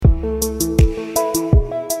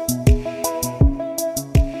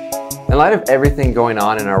light of everything going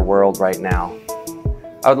on in our world right now,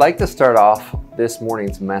 I would like to start off this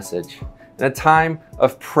morning's message in a time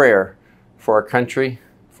of prayer for our country,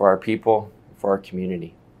 for our people, for our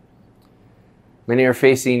community. Many are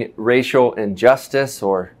facing racial injustice,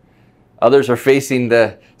 or others are facing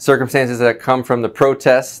the circumstances that come from the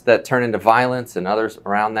protests that turn into violence and others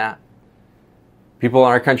around that. People in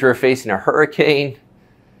our country are facing a hurricane.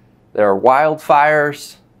 There are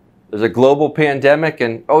wildfires. There's a global pandemic,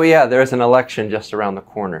 and oh yeah, there's an election just around the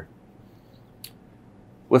corner.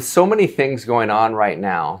 With so many things going on right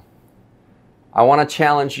now, I want to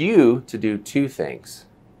challenge you to do two things.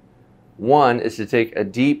 One is to take a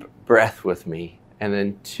deep breath with me, and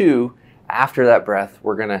then two, after that breath,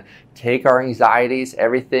 we're going to take our anxieties,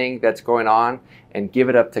 everything that's going on, and give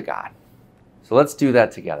it up to God. So let's do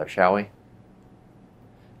that together, shall we?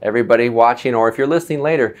 Everybody watching, or if you're listening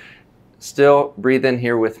later, still breathe in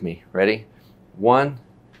here with me. Ready? 1,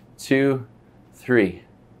 2, 3.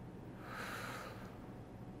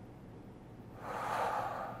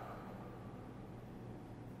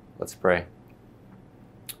 Let's pray.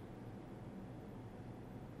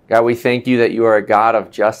 God, we thank you that you are a God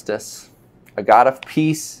of justice, a God of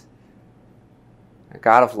peace, a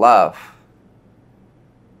God of love.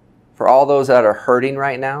 For all those that are hurting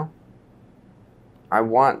right now, I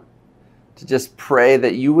want to just pray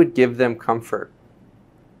that you would give them comfort.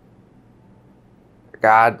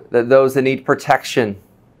 God, that those that need protection,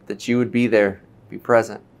 that you would be there, be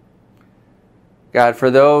present. God, for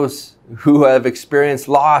those who have experienced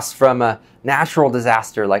loss from a natural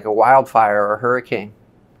disaster like a wildfire or a hurricane,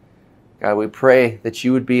 God, we pray that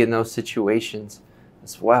you would be in those situations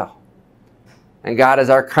as well. And God, as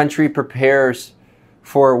our country prepares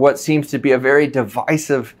for what seems to be a very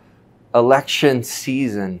divisive election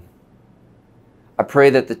season, I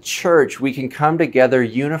pray that the church, we can come together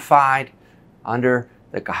unified under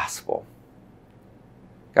the gospel.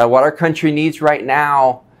 God, what our country needs right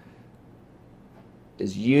now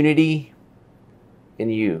is unity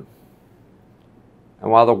in you.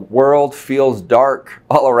 And while the world feels dark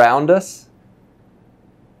all around us,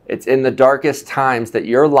 it's in the darkest times that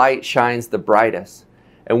your light shines the brightest.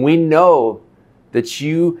 And we know that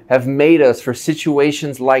you have made us for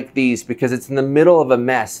situations like these because it's in the middle of a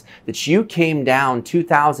mess that you came down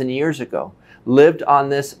 2,000 years ago, lived on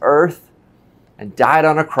this earth, and died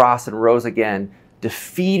on a cross and rose again,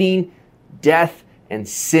 defeating death and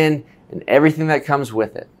sin and everything that comes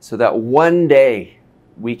with it, so that one day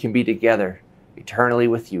we can be together eternally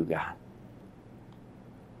with you, God.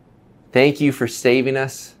 Thank you for saving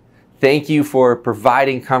us. Thank you for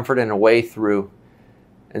providing comfort and a way through.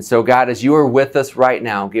 And so, God, as you are with us right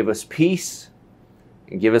now, give us peace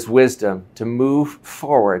and give us wisdom to move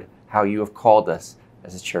forward how you have called us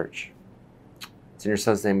as a church. It's in your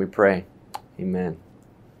Son's name we pray. Amen.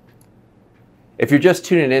 If you're just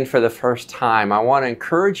tuning in for the first time, I want to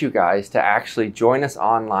encourage you guys to actually join us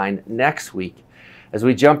online next week as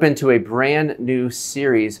we jump into a brand new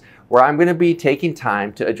series where I'm going to be taking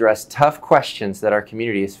time to address tough questions that our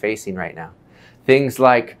community is facing right now. Things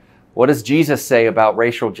like, what does Jesus say about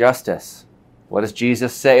racial justice? What does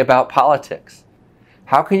Jesus say about politics?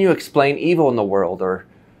 How can you explain evil in the world? Or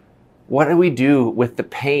what do we do with the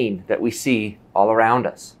pain that we see all around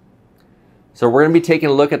us? So we're going to be taking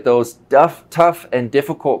a look at those tough and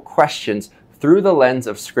difficult questions through the lens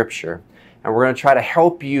of Scripture. And we're going to try to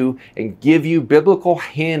help you and give you biblical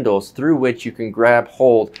handles through which you can grab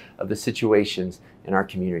hold of the situations in our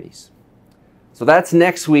communities. So that's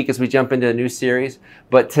next week as we jump into a new series.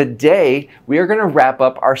 But today, we are going to wrap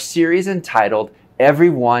up our series entitled,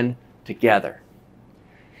 Everyone Together.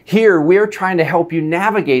 Here, we are trying to help you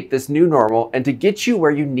navigate this new normal and to get you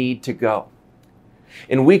where you need to go.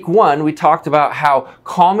 In week 1, we talked about how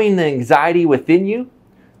calming the anxiety within you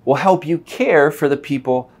will help you care for the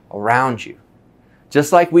people around you.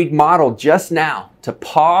 Just like we modeled just now to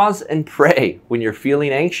pause and pray when you're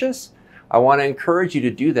feeling anxious, I want to encourage you to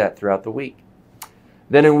do that throughout the week.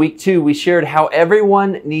 Then in week 2, we shared how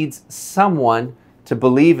everyone needs someone to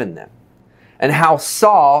believe in them, and how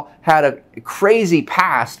Saul had a crazy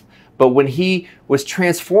past, but when he was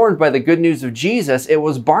transformed by the good news of Jesus, it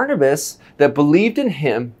was Barnabas that believed in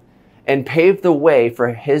him and paved the way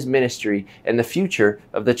for his ministry and the future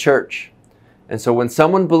of the church. And so when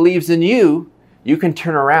someone believes in you, you can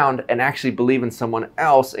turn around and actually believe in someone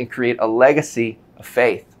else and create a legacy of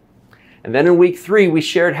faith. And then in week 3, we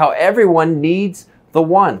shared how everyone needs the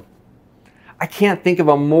one. I can't think of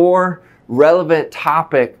a more relevant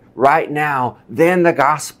topic right now than the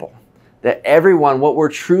gospel. That everyone, what we're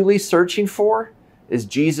truly searching for is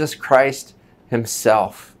Jesus Christ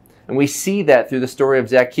himself. And we see that through the story of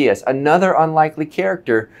Zacchaeus, another unlikely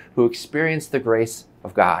character who experienced the grace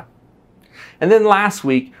of God. And then last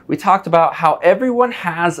week, we talked about how everyone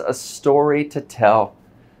has a story to tell.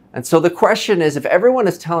 And so the question is, if everyone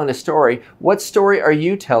is telling a story, what story are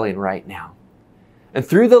you telling right now? And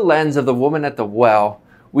through the lens of the woman at the well,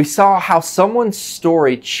 we saw how someone's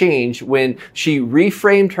story changed when she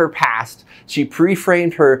reframed her past, she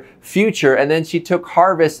pre-framed her future, and then she took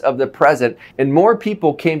harvest of the present. And more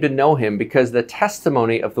people came to know him because of the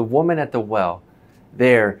testimony of the woman at the well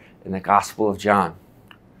there in the Gospel of John.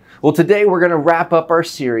 Well, today we're going to wrap up our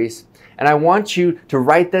series, and I want you to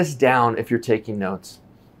write this down if you're taking notes.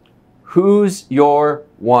 Who's your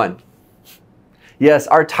one? Yes,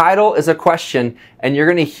 our title is a question, and you're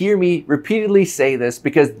going to hear me repeatedly say this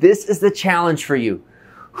because this is the challenge for you.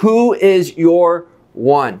 Who is your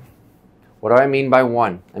one? What do I mean by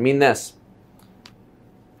one? I mean this.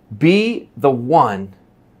 Be the one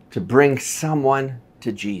to bring someone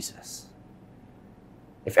to Jesus.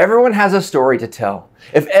 If everyone has a story to tell,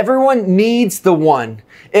 if everyone needs the one,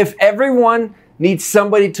 if everyone needs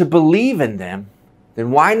somebody to believe in them,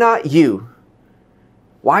 then why not you?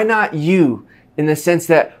 Why not you? In the sense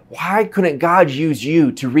that, why couldn't God use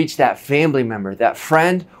you to reach that family member, that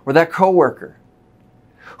friend, or that coworker?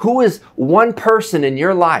 Who is one person in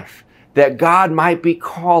your life that God might be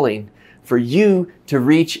calling for you to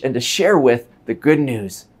reach and to share with the good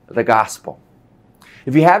news of the gospel?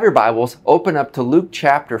 If you have your Bibles, open up to Luke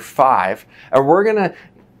chapter 5, and we're going to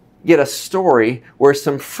get a story where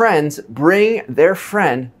some friends bring their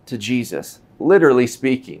friend to Jesus, literally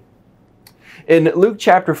speaking. In Luke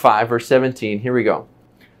chapter 5, verse 17, here we go.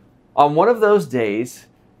 On one of those days,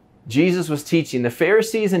 Jesus was teaching. The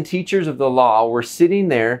Pharisees and teachers of the law were sitting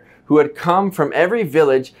there who had come from every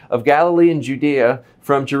village of Galilee and Judea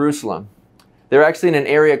from Jerusalem. They're actually in an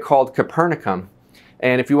area called Capernaum.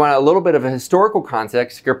 And if you want a little bit of a historical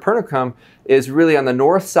context, Capernaum is really on the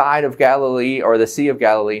north side of Galilee, or the Sea of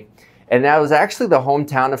Galilee. And that was actually the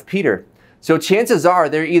hometown of Peter. So chances are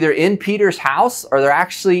they're either in Peter's house or they're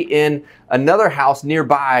actually in another house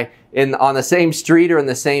nearby on the same street or in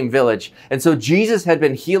the same village. And so Jesus had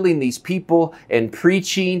been healing these people and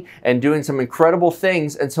preaching and doing some incredible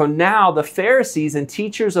things. And so now the Pharisees and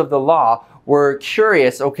teachers of the law were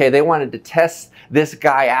curious. Okay, they wanted to test this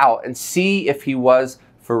guy out and see if he was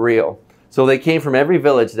for real. So they came from every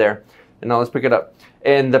village there. And now let's pick it up.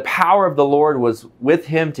 And the power of the Lord was with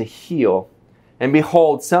him to heal. And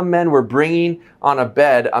behold, some men were bringing on a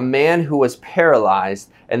bed a man who was paralyzed,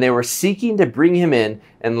 and they were seeking to bring him in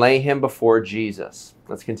and lay him before Jesus.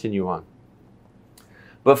 Let's continue on.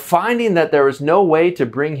 But finding that there was no way to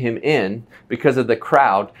bring him in because of the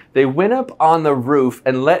crowd, they went up on the roof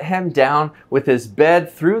and let him down with his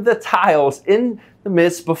bed through the tiles in the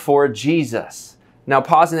midst before Jesus. Now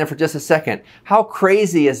pausing there for just a second. How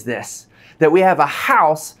crazy is this? That we have a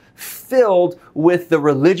house filled with the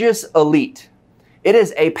religious elite. It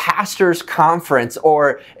is a pastor's conference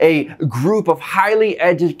or a group of highly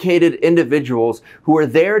educated individuals who are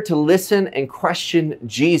there to listen and question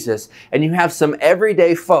Jesus. And you have some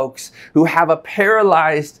everyday folks who have a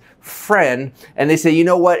paralyzed friend and they say, you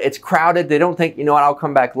know what, it's crowded. They don't think, you know what, I'll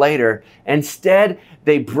come back later. Instead,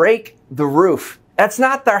 they break the roof. That's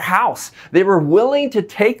not their house. They were willing to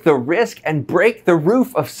take the risk and break the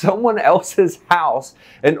roof of someone else's house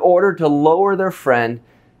in order to lower their friend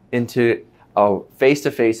into a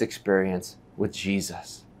face-to-face experience with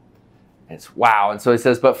Jesus. It's wow. And so he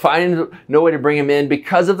says, but finding no way to bring him in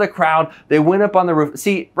because of the crowd, they went up on the roof.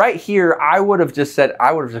 See, right here, I would have just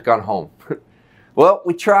gone home. Well,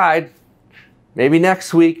 we tried. Maybe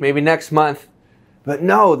next week, maybe next month. But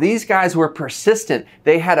no, these guys were persistent.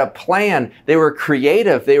 They had a plan. They were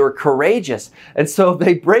creative. They were courageous. And so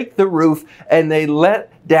they break the roof and they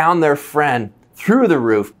let down their friend through the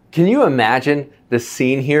roof. Can you imagine the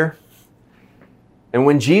scene here? And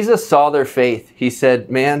when Jesus saw their faith, he said,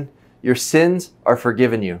 man, your sins are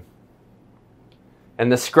forgiven you. And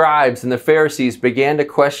the scribes and the Pharisees began to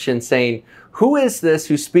question, saying, who is this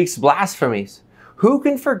who speaks blasphemies? Who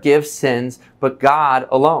can forgive sins but God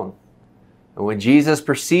alone? And when Jesus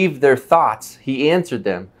perceived their thoughts, he answered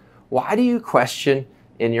them, why do you question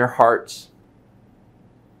in your hearts?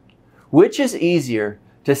 Which is easier,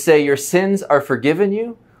 to say your sins are forgiven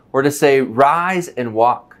you, or to say rise and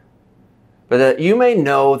walk? But that you may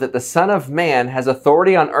know that the Son of Man has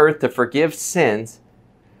authority on earth to forgive sins,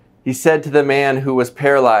 he said to the man who was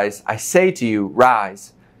paralyzed, I say to you,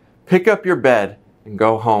 rise, pick up your bed, and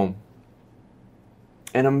go home.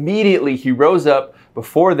 And immediately he rose up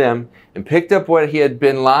before them and picked up what he had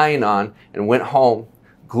been lying on and went home,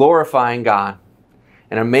 glorifying God.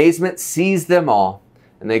 And amazement seized them all,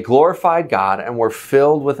 And they glorified God and were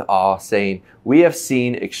filled with awe, saying, "We have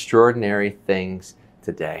seen extraordinary things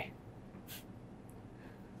today."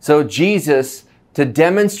 So Jesus, to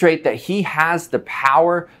demonstrate that he has the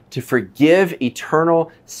power to forgive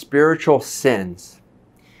eternal spiritual sins,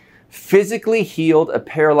 physically healed a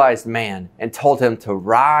paralyzed man and told him to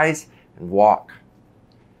rise and walk.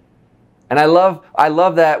 And I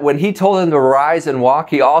love that when he told him to rise and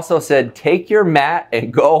walk, he also said, "Take your mat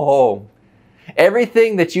and go home."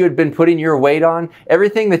 Everything that you had been putting your weight on,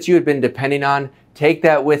 everything that you had been depending on, take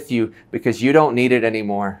that with you because you don't need it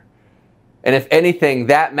anymore. And if anything,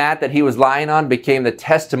 that mat that he was lying on became the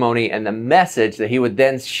testimony and the message that he would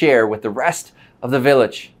then share with the rest of the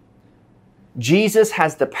village. Jesus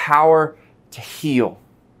has the power to heal.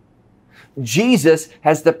 Jesus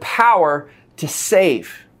has the power to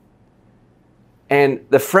save. And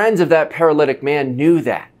the friends of that paralytic man knew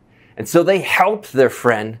that. And so they helped their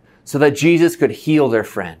friend so that Jesus could heal their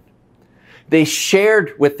friend. They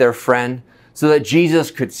shared with their friend so that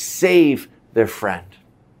Jesus could save their friend.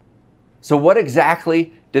 So what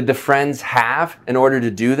exactly did the friends have in order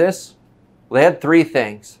to do this? Well, they had three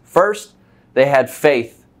things. First, they had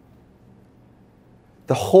faith.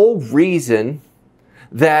 The whole reason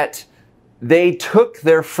that they took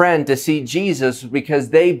their friend to see Jesus was because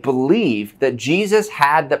they believed that Jesus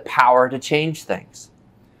had the power to change things.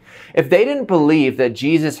 If they didn't believe that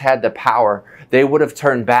Jesus had the power, they would have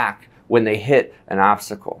turned back when they hit an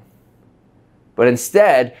obstacle. But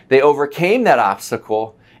instead, they overcame that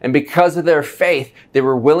obstacle, and because of their faith, they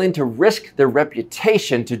were willing to risk their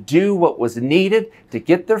reputation to do what was needed to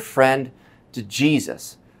get their friend to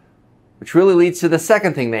Jesus. Which really leads to the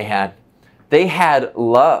second thing they had. They had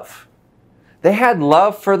love. They had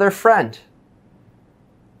love for their friend.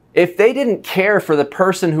 If they didn't care for the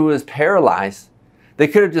person who was paralyzed, they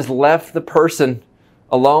could have just left the person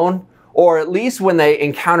alone, or at least when they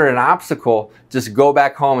encountered an obstacle, just go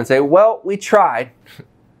back home and say, "Well, we tried."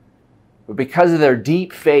 But because of their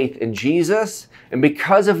deep faith in Jesus and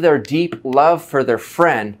because of their deep love for their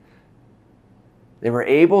friend, they were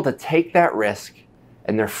able to take that risk,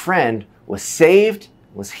 and their friend was saved,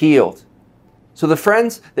 was healed. So the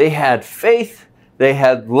friends, they had faith, they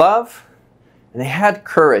had love, and they had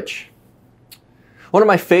courage. One of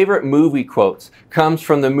my favorite movie quotes comes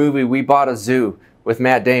from the movie We Bought a Zoo with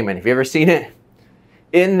Matt Damon. Have you ever seen it?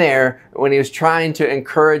 In there, when he was trying to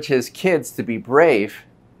encourage his kids to be brave,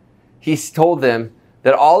 he told them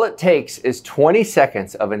that all it takes is 20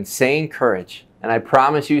 seconds of insane courage, and I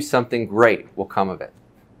promise you something great will come of it.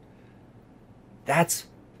 That's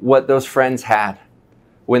what those friends had.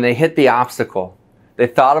 When they hit the obstacle, they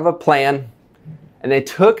thought of a plan, and they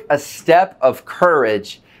took a step of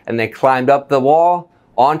courage, and they climbed up the wall,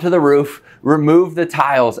 onto the roof, removed the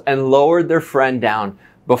tiles, and lowered their friend down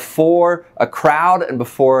before a crowd and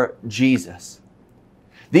before Jesus.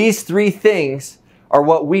 These three things are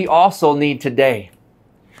what we also need today.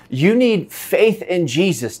 You need faith in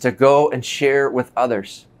Jesus to go and share with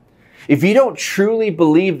others. If you don't truly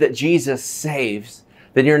believe that Jesus saves,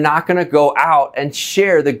 then you're not going to go out and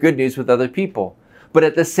share the good news with other people. But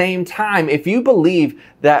at the same time, if you believe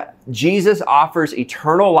that Jesus offers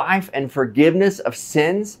eternal life and forgiveness of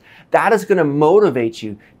sins, that is going to motivate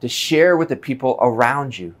you to share with the people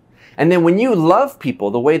around you. And then when you love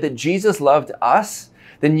people the way that Jesus loved us,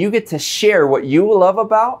 then you get to share what you love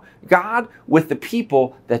about God with the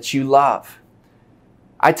people that you love.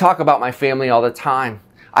 I talk about my family all the time.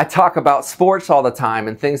 I talk about sports all the time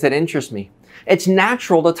and things that interest me. It's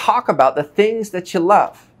natural to talk about the things that you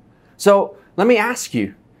love. So let me ask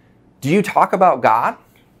you, do you talk about God?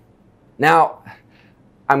 Now,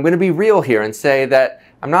 I'm going to be real here and say that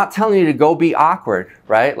I'm not telling you to go be awkward,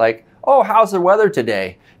 right? Like, "Oh, how's the weather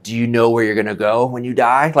today? Do you know where you're going to go when you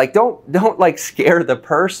die?" Like, don't like scare the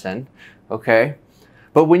person, okay?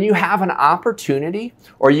 But when you have an opportunity,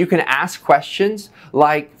 or you can ask questions,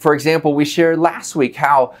 like, for example, we shared last week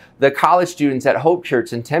how the college students at Hope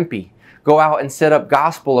Church in Tempe go out and set up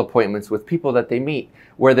gospel appointments with people that they meet,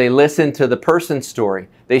 where they listen to the person's story,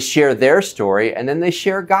 they share their story, and then they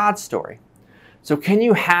share God's story. So can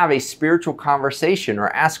you have a spiritual conversation or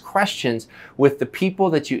ask questions with the people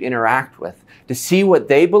that you interact with to see what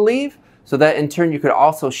they believe, so that in turn you could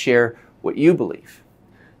also share what you believe?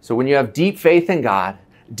 So when you have deep faith in God,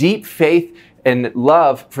 deep faith and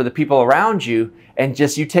love for the people around you, and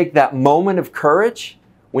just you take that moment of courage,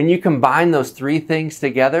 when you combine those three things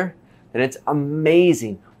together, then it's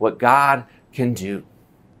amazing what God can do.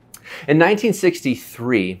 In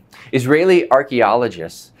 1963, Israeli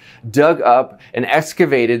archaeologists dug up and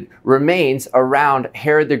excavated remains around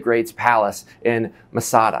Herod the Great's palace in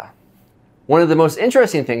Masada. One of the most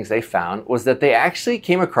interesting things they found was that they actually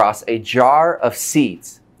came across a jar of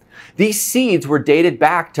seeds. These seeds were dated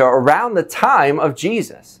back to around the time of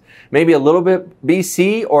Jesus, maybe a little bit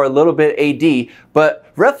BC or a little bit AD,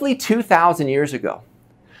 but roughly 2,000 years ago.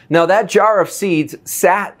 Now that jar of seeds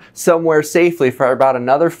sat somewhere safely for about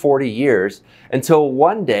another 40 years until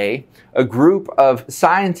one day a group of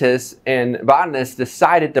scientists and botanists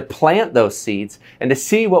decided to plant those seeds and to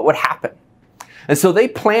see what would happen. And so they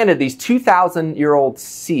planted these 2,000-year-old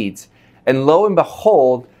seeds, and lo and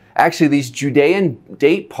behold, actually these Judean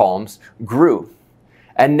date palms grew.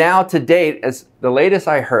 And now to date, as the latest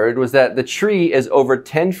I heard, was that the tree is over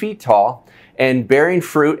 10 feet tall and bearing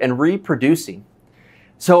fruit and reproducing.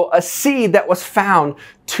 So a seed that was found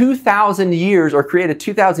 2,000 years or created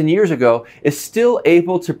 2,000 years ago is still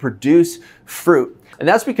able to produce fruit. And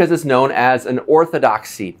that's because it's known as an orthodox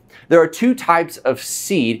seed. There are two types of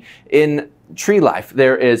seed in tree life.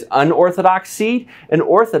 There is unorthodox seed and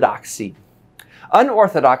orthodox seed.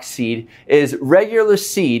 Unorthodox seed is regular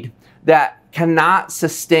seed that cannot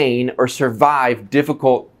sustain or survive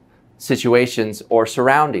difficult situations or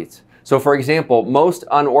surroundings. So for example, most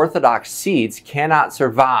unorthodox seeds cannot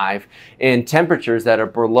survive in temperatures that are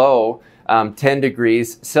below 10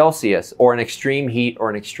 degrees Celsius or in extreme heat or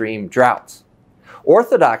in extreme droughts.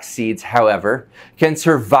 Orthodox seeds, however, can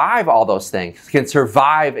survive all those things, can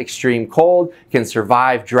survive extreme cold, can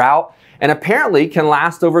survive drought, and apparently can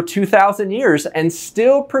last over 2,000 years and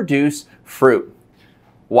still produce fruit.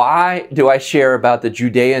 Why do I share about the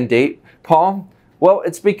Judean date palm? Well,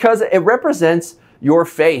 it's because it represents your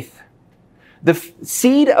faith. The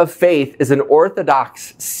seed of faith is an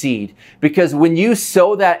orthodox seed because when you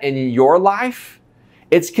sow that in your life,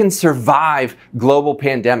 it can survive global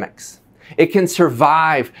pandemics. It can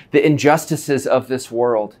survive the injustices of this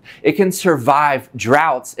world. It can survive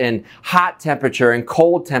droughts and hot temperature and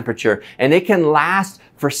cold temperature, and it can last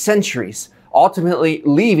for centuries, ultimately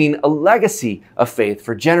leaving a legacy of faith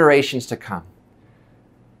for generations to come.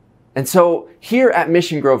 And so here at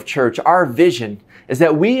Mission Grove Church, our vision is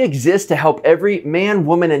that we exist to help every man,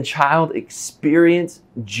 woman, and child experience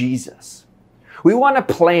Jesus. We want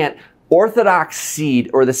to plant orthodox seed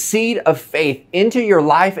or the seed of faith into your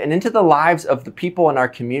life and into the lives of the people in our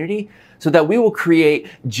community so that we will create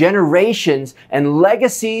generations and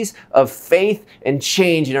legacies of faith and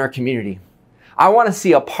change in our community. I want to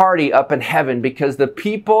see a party up in heaven because the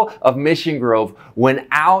people of Mission Grove went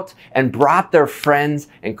out and brought their friends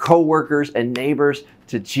and coworkers and neighbors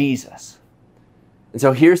to Jesus. And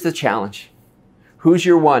so here's the challenge. Who's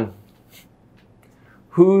your one?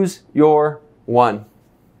 Who's your one?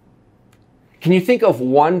 Can you think of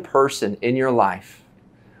one person in your life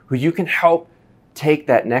who you can help take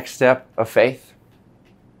that next step of faith?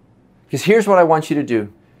 Because here's what I want you to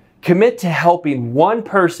do. Commit to helping one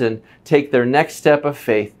person take their next step of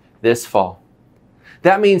faith this fall.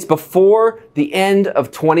 That means before the end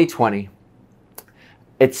of 2020,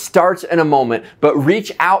 it starts in a moment, but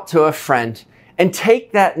reach out to a friend and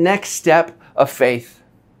take that next step of faith.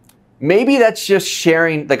 Maybe that's just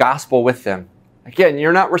sharing the gospel with them. Again,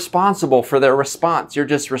 you're not responsible for their response. You're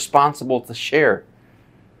just responsible to share.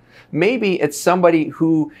 Maybe it's somebody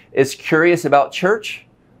who is curious about church,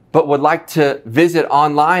 but would like to visit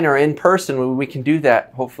online or in person. We can do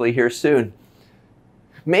that hopefully here soon.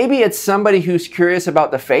 Maybe it's somebody who's curious about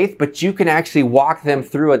the faith, but you can actually walk them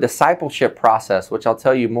through a discipleship process, which I'll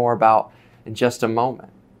tell you more about in just a moment.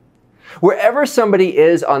 Wherever somebody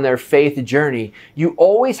is on their faith journey, you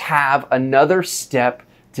always have another step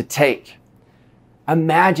to take.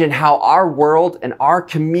 Imagine how our world and our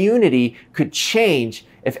community could change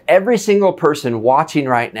if every single person watching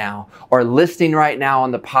right now or listening right now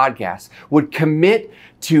on the podcast would commit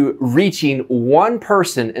to reaching one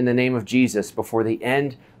person in the name of Jesus before the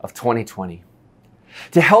end of 2020.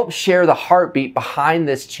 To help share the heartbeat behind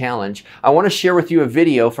this challenge, I want to share with you a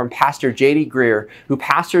video from Pastor J.D. Greer, who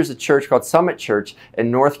pastors a church called Summit Church in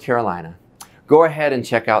North Carolina. Go ahead and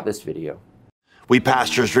check out this video. We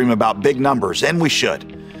pastors dream about big numbers, and we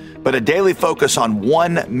should. But a daily focus on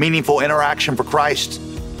one meaningful interaction for Christ,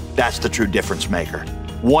 that's the true difference maker.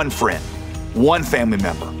 One friend, one family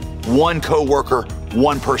member, one coworker,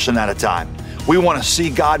 one person at a time. We want to see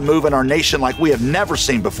God move in our nation like we have never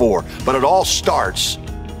seen before, but it all starts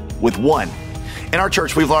with one. In our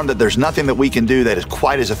church, we've learned that there's nothing that we can do that is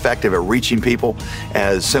quite as effective at reaching people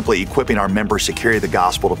as simply equipping our members to carry the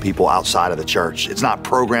gospel to people outside of the church. It's not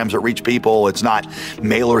programs that reach people. It's not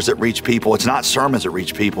mailers that reach people. It's not sermons that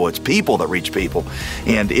reach people. It's people that reach people.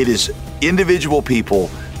 And it is individual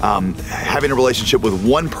people having a relationship with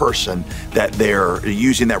one person that they're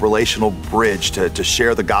using that relational bridge to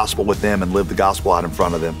share the gospel with them and live the gospel out in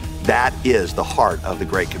front of them. That is the heart of the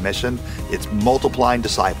Great Commission. It's multiplying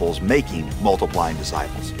disciples, making multiplying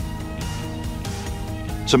disciples.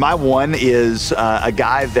 So my one is a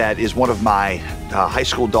guy that is one of my high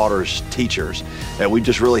school daughter's teachers. We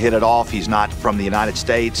just really hit it off. He's not from the United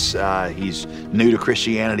States. He's new to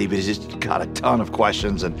Christianity, but he's just got a ton of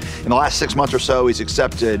questions. And in the last 6 months or so, he's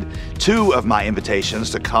accepted 2 of my invitations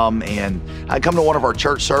to come to one of our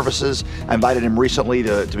church services. I invited him recently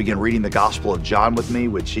to begin reading the Gospel of John with me,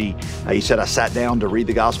 which he said I sat down to read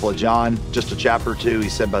the Gospel of John, just a chapter or 2. He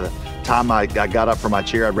said by the time I got up from my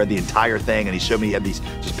chair, I read the entire thing, and he showed me he had these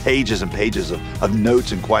just pages and pages of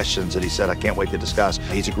notes and questions that he said, I can't wait to discuss.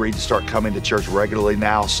 He's agreed to start coming to church regularly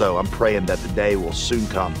now, so I'm praying that the day will soon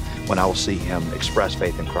come when I will see him express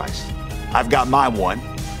faith in Christ. I've got my one,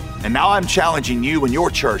 and now I'm challenging you and your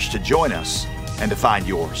church to join us and to find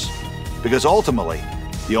yours. Because ultimately,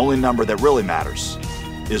 the only number that really matters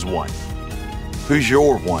is 1. Who's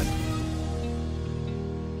your one?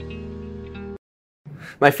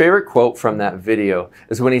 My favorite quote from that video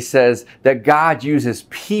is when he says that God uses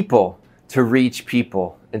people to reach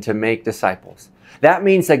people and to make disciples. That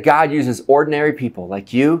means that God uses ordinary people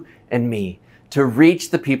like you and me to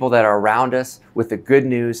reach the people that are around us with the good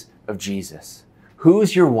news of Jesus.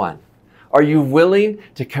 Who's your one? Are you willing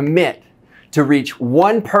to commit to reach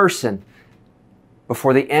one person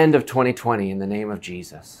before the end of 2020 in the name of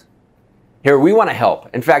Jesus? Here, we want to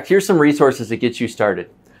help. In fact, here's some resources to get you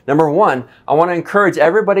started. Number 1, I want to encourage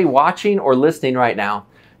everybody watching or listening right now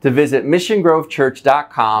to visit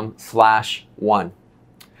missiongrovechurch.com/1.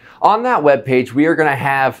 On that webpage, we are going to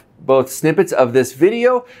have both snippets of this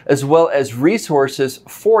video as well as resources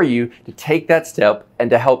for you to take that step and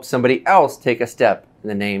to help somebody else take a step in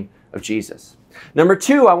the name of Jesus. Number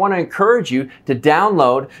 2, I want to encourage you to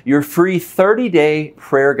download your free 30-day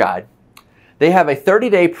prayer guide. They have a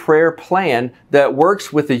 30-day prayer plan that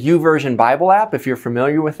works with the YouVersion Bible app, if you're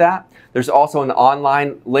familiar with that. There's also an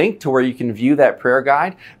online link to where you can view that prayer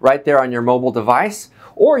guide right there on your mobile device,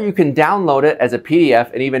 or you can download it as a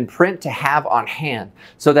PDF and even print to have on hand,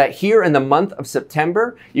 so that here in the month of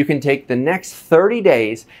September, you can take the next 30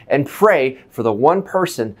 days and pray for the one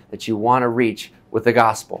person that you want to reach with the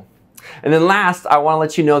gospel. And then last, I want to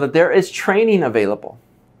let you know that there is training available.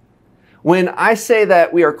 When I say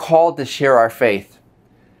that we are called to share our faith,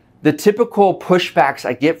 the typical pushbacks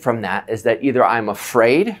I get from that is that either I'm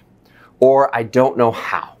afraid or I don't know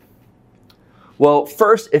how. Well,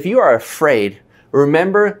 first, if you are afraid,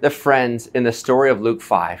 remember the friends in the story of Luke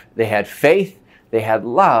 5. They had faith, they had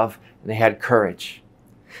love, and they had courage.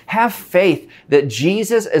 Have faith that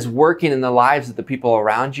Jesus is working in the lives of the people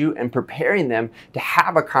around you and preparing them to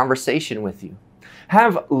have a conversation with you.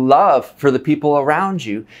 Have love for the people around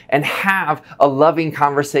you and have a loving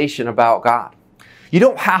conversation about God. You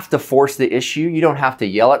don't have to force the issue. You don't have to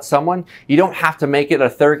yell at someone. You don't have to make it a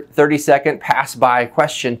 30-second pass-by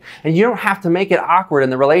question, and you don't have to make it awkward in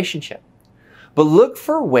the relationship. But look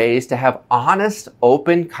for ways to have honest,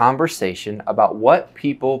 open conversation about what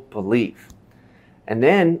people believe. And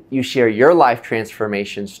then you share your life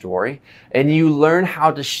transformation story and you learn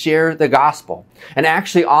how to share the gospel. And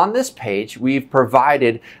actually on this page, we've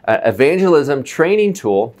provided an evangelism training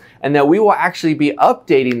tool, and that we will actually be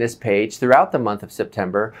updating this page throughout the month of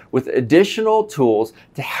September with additional tools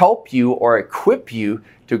to help you or equip you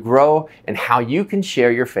to grow in how you can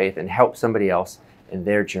share your faith and help somebody else in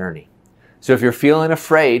their journey. So if you're feeling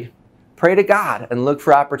afraid, pray to God and look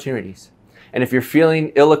for opportunities. And if you're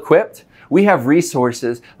feeling ill-equipped, we have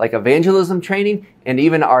resources like evangelism training and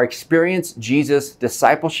even our Experience Jesus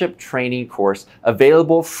Discipleship Training course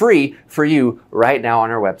available free for you right now on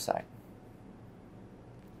our website.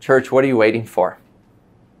 Church, what are you waiting for?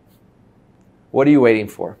 What are you waiting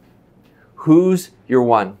for? Who's your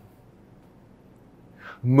one?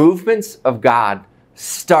 Movements of God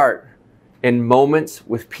start in moments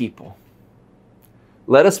with people.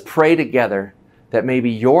 Let us pray together that maybe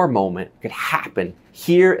your moment could happen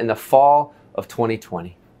here in the fall of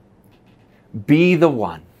 2020. Be the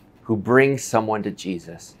one who brings someone to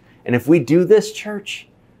Jesus. And if we do this, church,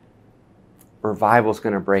 revival's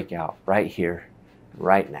going to break out right here,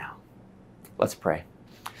 right now. Let's pray.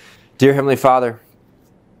 Dear Heavenly Father,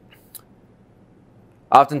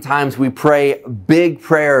 oftentimes we pray big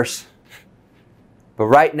prayers, but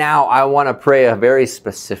right now I want to pray a very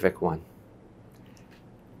specific one.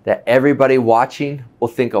 That everybody watching will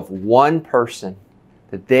think of one person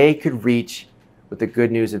that they could reach with the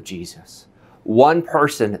good news of Jesus. One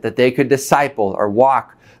person that they could disciple or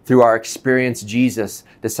walk through our Experience Jesus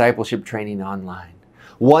discipleship training online.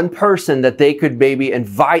 one person that they could maybe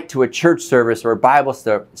invite to a church service or a Bible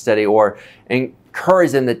study, or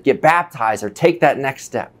encourage them to get baptized or take that next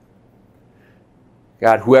step.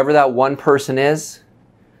 God, whoever that one person is,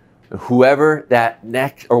 whoever that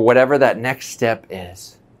next, or whatever that next step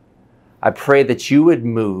is, I pray that you would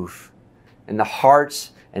move in the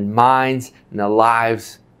hearts and minds and the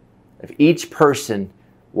lives of each person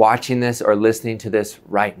watching this or listening to this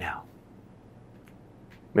right now.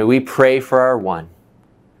 May we pray for our one,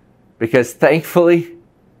 because thankfully,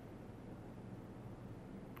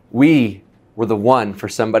 we were the one for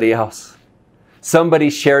somebody else. Somebody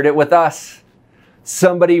shared it with us.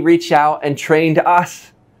 Somebody reached out and trained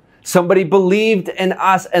us. Somebody believed in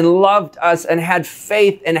us and loved us and had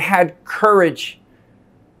faith and had courage.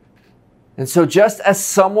 And so just as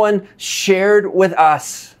someone shared with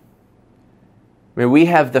us, may we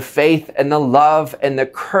have the faith and the love and the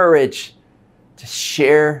courage to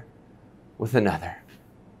share with another.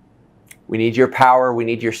 We need your power. We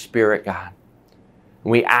need your Spirit, God.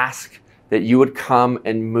 And we ask that you would come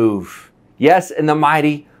and move. Yes, in the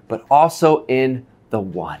mighty, but also in the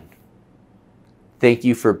one. Thank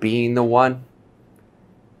you for being the one.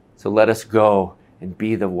 So let us go and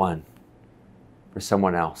be the one for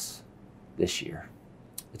someone else this year.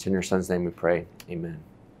 It's in your Son's name we pray. Amen.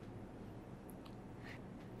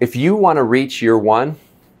 If you want to reach your one,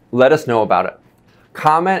 let us know about it.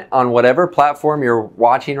 Comment on whatever platform you're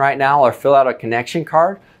watching right now, or fill out a connection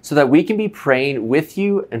card so that we can be praying with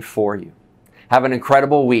you and for you. Have an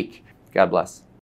incredible week. God bless.